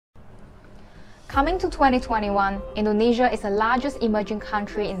Coming to 2021, Indonesia is the largest emerging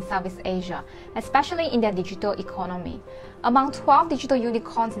country in Southeast Asia, especially in their digital economy. Among 12 digital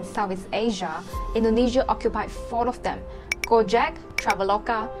unicorns in Southeast Asia, Indonesia occupied 4 of them: Gojek,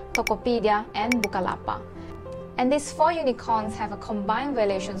 Traveloka, Tokopedia, and Bukalapak. And these 4 unicorns have a combined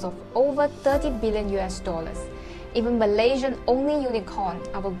valuations of over 30 billion US dollars. Even Malaysian-only unicorn,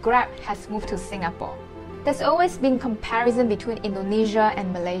 our Grab, has moved to Singapore. There's always been comparison between Indonesia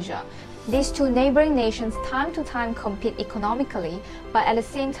and Malaysia. These two neighboring nations time to time compete economically, but at the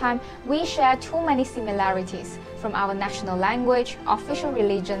same time, we share too many similarities from our national language, official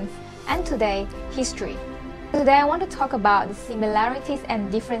religions, and today, history. Today I want to talk about the similarities and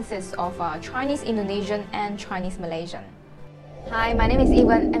differences of Chinese Indonesian and Chinese Malaysian. Hi, my name is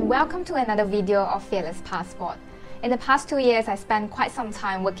Evan and welcome to another video of Fearless Passport. In the past 2 years, I spent quite some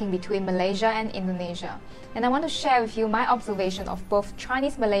time working between Malaysia and Indonesia. And I want to share with you my observation of both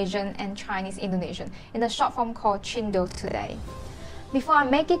Chinese Malaysian and Chinese Indonesian in a short form called Cindo today. Before I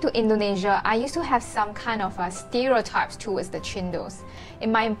make it to Indonesia, I used to have some kind of stereotypes towards the Cindos.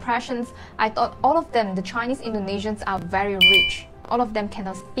 In my impressions, I thought all of them, the Chinese Indonesians, are very rich. All of them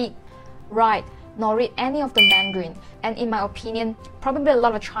cannot speak, write, nor read any of the Mandarin. And in my opinion, probably a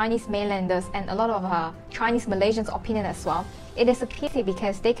lot of Chinese mainlanders and a lot of Chinese Malaysians' opinion as well, it is a pity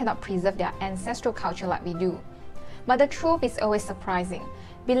because they cannot preserve their ancestral culture like we do. But the truth is always surprising.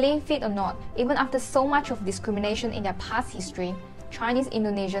 Believe it or not, even after so much of discrimination in their past history, Chinese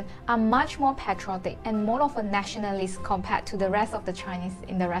Indonesians are much more patriotic and more of a nationalist compared to the rest of the Chinese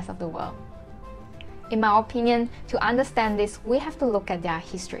in the rest of the world. In my opinion, to understand this, we have to look at their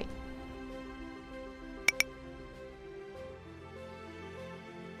history.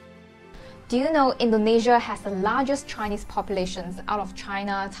 Do you know Indonesia has the largest Chinese populations out of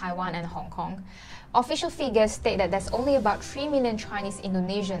China, Taiwan, and Hong Kong? Official figures state that there's only about 3 million Chinese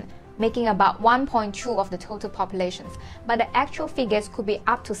Indonesian, making about 1.2 of the total populations, but the actual figures could be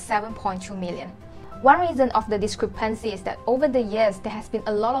up to 7.2 million. One reason of the discrepancy is that over the years, there has been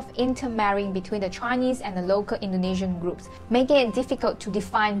a lot of intermarrying between the Chinese and the local Indonesian groups, making it difficult to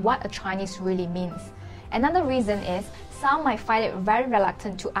define what a Chinese really means. Another reason is some might find it very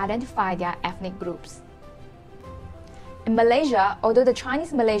reluctant to identify their ethnic groups. In Malaysia, although the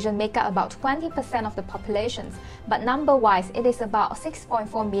Chinese Malaysian make up about 20% of the populations, but number-wise it is about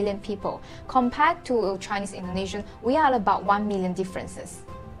 6.4 million people. Compared to Chinese Indonesian, we are about 1 million differences.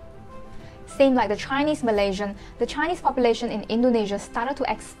 Same like the Chinese Malaysian, the Chinese population in Indonesia started to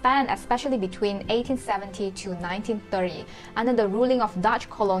expand especially between 1870 to 1930 under the ruling of Dutch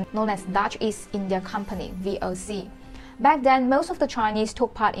colony known as Dutch East India Company, VOC. Back then, most of the Chinese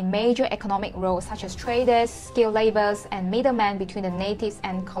took part in major economic roles such as traders, skilled laborers, and middlemen between the natives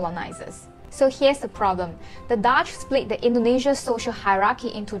and colonizers. So here's the problem. The Dutch split the Indonesian social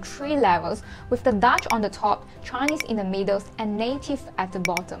hierarchy into 3 levels, with the Dutch on the top, Chinese in the middle, and native at the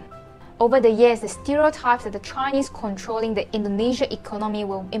bottom. Over the years, the stereotypes that the Chinese controlling the Indonesian economy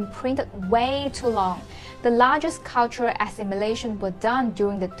were imprinted way too long. The largest cultural assimilation were done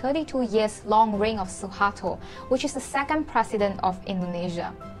during the 32 years long reign of Suharto, which is the second president of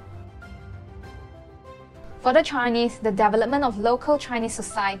Indonesia. For the Chinese, the development of local Chinese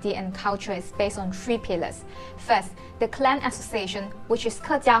society and culture is based on 3 pillars. First, the clan association, which is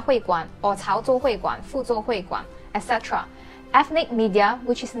客家会馆 or 潮州会馆, 福州会馆, etc. Ethnic media,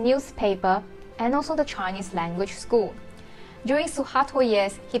 which is newspaper, and also the Chinese language school. During Suharto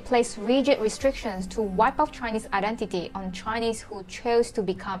years, he placed rigid restrictions to wipe off Chinese identity on Chinese who chose to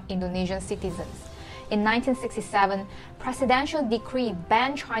become Indonesian citizens. In 1967, presidential decree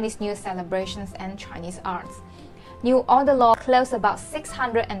banned Chinese New Year celebrations and Chinese arts. New Order law closed about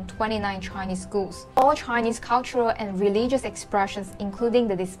 629 Chinese schools. All Chinese cultural and religious expressions, including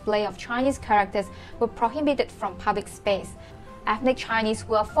the display of Chinese characters, were prohibited from public space. Ethnic Chinese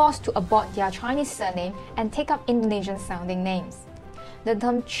were forced to abort their Chinese surname and take up Indonesian-sounding names. The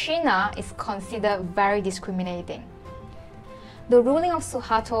term China is considered very discriminating. The ruling of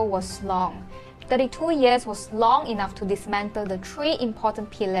Suharto was long. 32 years was long enough to dismantle the 3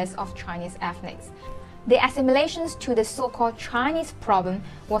 important pillars of Chinese ethnics. The assimilations to the so-called Chinese problem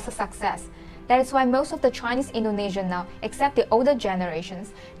was a success. That is why most of the Chinese Indonesian now, except the older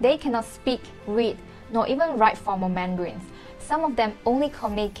generations, they cannot speak, read, nor even write formal Mandarins. Some of them only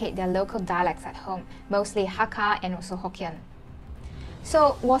communicate their local dialects at home, mostly Hakka and also Hokkien.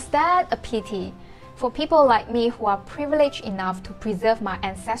 So was that a pity? For people like me who are privileged enough to preserve my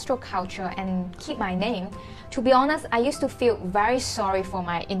ancestral culture and keep my name, to be honest, I used to feel very sorry for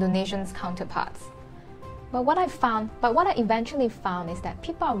my Indonesian counterparts. But what I eventually found is that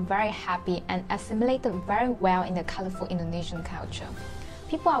people are very happy and assimilated very well in the colorful Indonesian culture.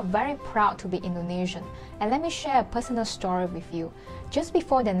 People are very proud to be Indonesian. And let me share a personal story with you. Just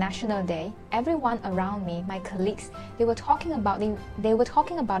before the National Day, everyone around me, my colleagues, they were talking about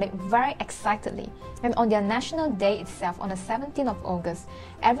it very excitedly. And on their National Day itself, on the 17th of August,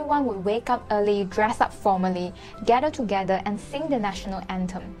 everyone would wake up early, dress up formally, gather together and sing the national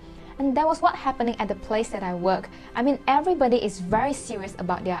anthem. And that was what happening at the place that I work. I mean, everybody is very serious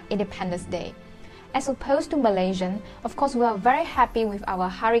about their Independence Day. As opposed to Malaysian, of course, we are very happy with our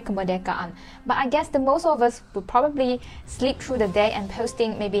Hari Kemerdekaan, but I guess the most of us would probably sleep through the day and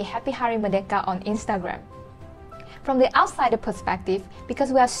posting maybe Happy Hari Merdeka on Instagram. From the outsider perspective,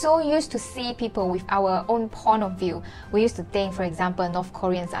 because we are so used to see people with our own point of view, we used to think, for example, North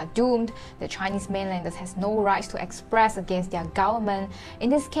Koreans are doomed, the Chinese mainlanders has no rights to express against their government.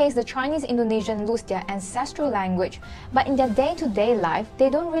 In this case, the Chinese Indonesian lose their ancestral language, but in their day-to-day life, they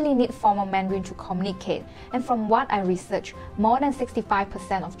don't really need formal Mandarin to communicate. And from what I researched, more than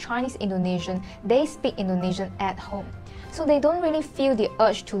 65% of Chinese Indonesian, they speak Indonesian at home. So they don't really feel the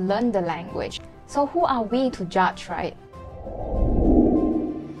urge to learn the language. So who are we to judge, right?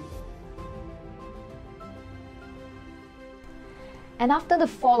 And after the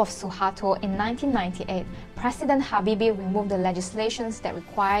fall of Suharto in 1998, President Habibie removed the legislations that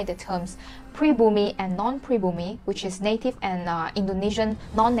require the terms pribumi and non-pribumi, which is native and Indonesian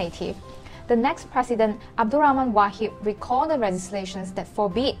non-native. The next president, Abdurrahman Wahid, recalled the legislations that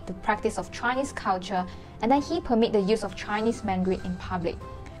forbid the practice of Chinese culture, and then he permitted the use of Chinese Mandarin in public.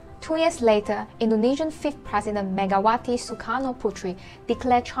 2 years later, Indonesian 5th President Megawati Sukarno Putri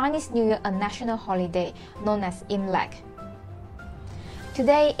declared Chinese New Year a national holiday known as Imlek.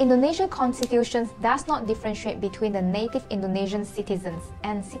 Today, Indonesian constitution does not differentiate between the native Indonesian citizens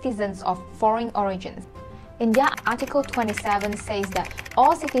and citizens of foreign origins. In their Article 27 says that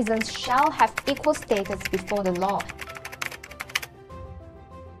all citizens shall have equal status before the law.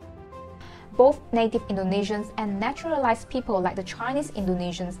 Both native Indonesians and naturalized people like the Chinese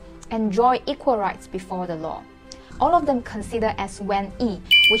Indonesians enjoy equal rights before the law. All of them considered as WNI,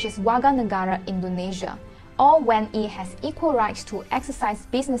 which is Warga Negara Indonesia. All WNI has equal rights to exercise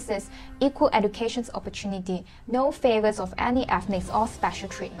businesses, equal education opportunity, no favors of any ethnics or special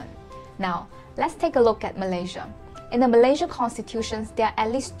treatment. Now, let's take a look at Malaysia. In the Malaysian constitutions, there are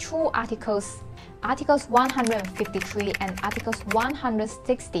at least 2 articles, Articles 153 and Articles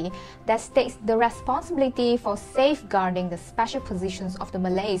 160, that states the responsibility for safeguarding the special positions of the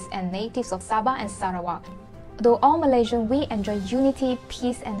Malays and natives of Sabah and Sarawak. Though all Malaysians, we enjoy unity,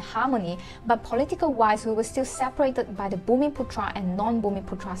 peace and harmony, but political-wise, we were still separated by the Bumiputra and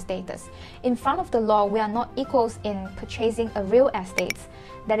non-Bumiputra status. In front of the law, we are not equals in purchasing a real estate.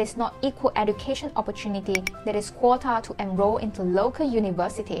 There is not equal education opportunity, there is quota to enroll into local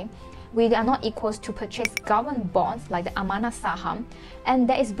university. We are not equals to purchase government bonds like the Amanah Saham, and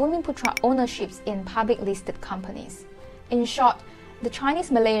there is Bumiputra ownerships in public listed companies. In short, the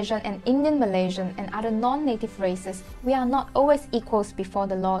Chinese Malaysian and Indian Malaysian and other non-native races, we are not always equals before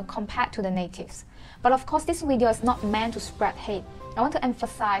the law compared to the natives. But of course, this video is not meant to spread hate. I want to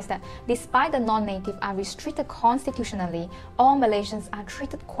emphasize that despite the non-native are restricted constitutionally, all Malaysians are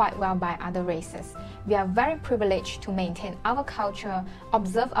treated quite well by other races. We are very privileged to maintain our culture,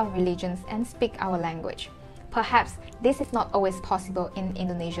 observe our religions, and speak our language. Perhaps this is not always possible in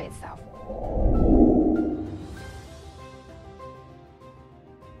Indonesia itself.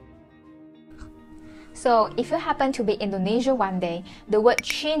 So, if you happen to be in Indonesia one day, the word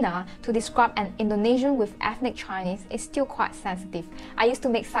Cina to describe an Indonesian with ethnic Chinese is still quite sensitive. I used to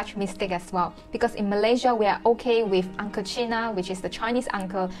make such mistake as well, because in Malaysia we are okay with Uncle Cina, which is the Chinese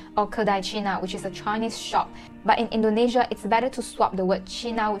uncle, or Kedai Cina, which is a Chinese shop. But in Indonesia, it's better to swap the word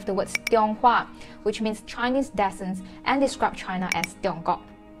Cina with the word Tionghoa, which means Chinese descent, and describe China as Tiongkok.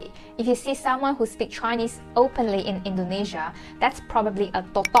 If you see someone who speaks Chinese openly in Indonesia, that's probably a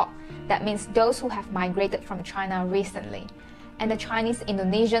totok. That means those who have migrated from China recently. And the Chinese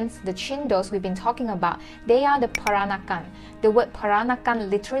Indonesians, the Chindos we've been talking about, they are the Peranakan. The word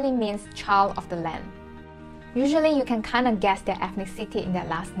Peranakan literally means child of the land. Usually you can kind of guess their ethnicity in their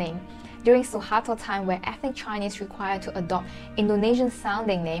last name. During Suharto time, where ethnic Chinese required to adopt Indonesian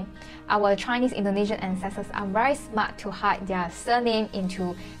sounding name, our Chinese Indonesian ancestors are very smart to hide their surname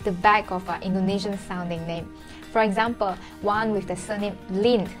into the back of an Indonesian sounding name. For example, one with the surname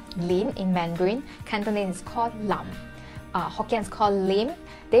Lin, Lin in Mandarin, Cantonese is called Lam, Hokkien is called Lim.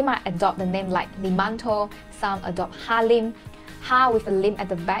 They might adopt the name like Limanto, some adopt Halim. Ha with a Lim at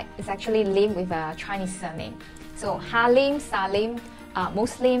the back is actually Lim with a Chinese surname. So Halim, Salim,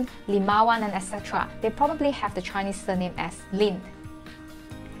 Muslim, Limawan, and etc. They probably have the Chinese surname as Lin.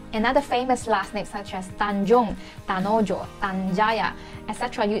 Another famous last name such as Tanjung, Tanojo, Tanjaya,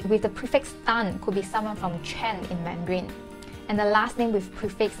 etc. with the prefix Tan could be someone from Chen in Mandarin. And the last name with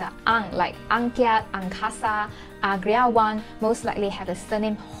prefix Ang, like Angkiat, Angkasa, Agriawan, most likely have the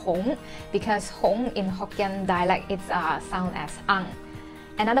surname Hong, because Hong in Hokkien dialect it's sound as Ang.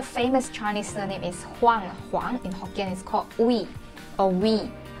 Another famous Chinese surname is Huang. Huang in Hokkien is called Ui or Wei,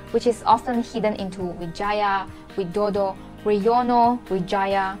 which is often hidden into Wijaya, Widodo, Wiyono,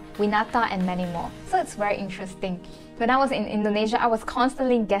 Wijaya, Winata, and many more. So it's very interesting. When I was in Indonesia, I was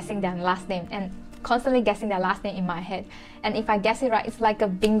constantly guessing their last name in my head. And if I guess it right, it's like a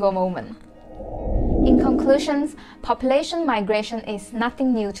bingo moment. In conclusions, population migration is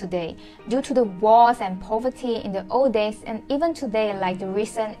nothing new today. Due to the wars and poverty in the old days, and even today, like the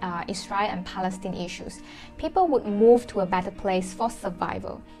recent Israel and Palestine issues, people would move to a better place for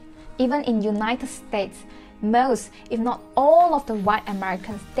survival. Even in United States, most, if not all of the white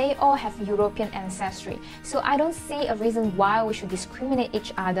Americans, they all have European ancestry. So I don't see a reason why we should discriminate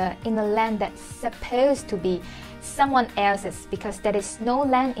each other in a land that's supposed to be someone else's, because there is no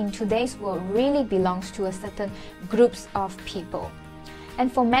land in today's world really belongs to a certain groups of people.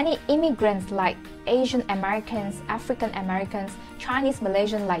 And for many immigrants like Asian Americans, African Americans, Chinese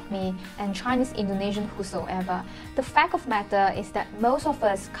Malaysian like me, and Chinese Indonesian whosoever, the fact of matter is that most of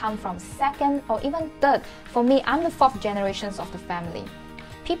us come from second or even third. For me, I'm the fourth generations of the family.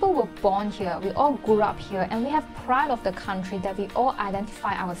 People were born here, we all grew up here, and we have pride of the country that we all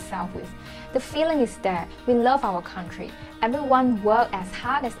identify ourselves with. The feeling is there, we love our country. Everyone works as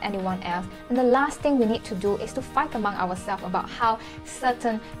hard as anyone else, and the last thing we need to do is to fight among ourselves about how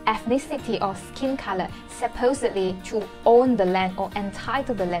certain ethnicity or skin color supposedly to own the land or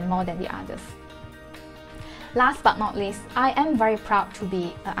entitle the land more than the others. Last but not least, I am very proud to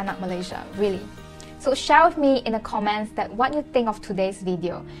be an anak Malaysia, really. So share with me in the comments that what you think of today's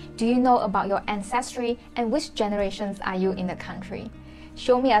video. Do you know about your ancestry and which generations are you in the country?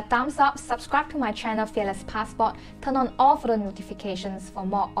 Show me a thumbs up, subscribe to my channel Fearless Passport, turn on all for the notifications for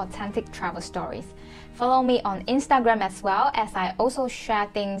more authentic travel stories. Follow me on Instagram as well, as I also share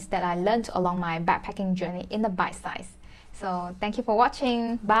things that I learned along my backpacking journey in the bite size. So thank you for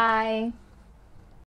watching, bye!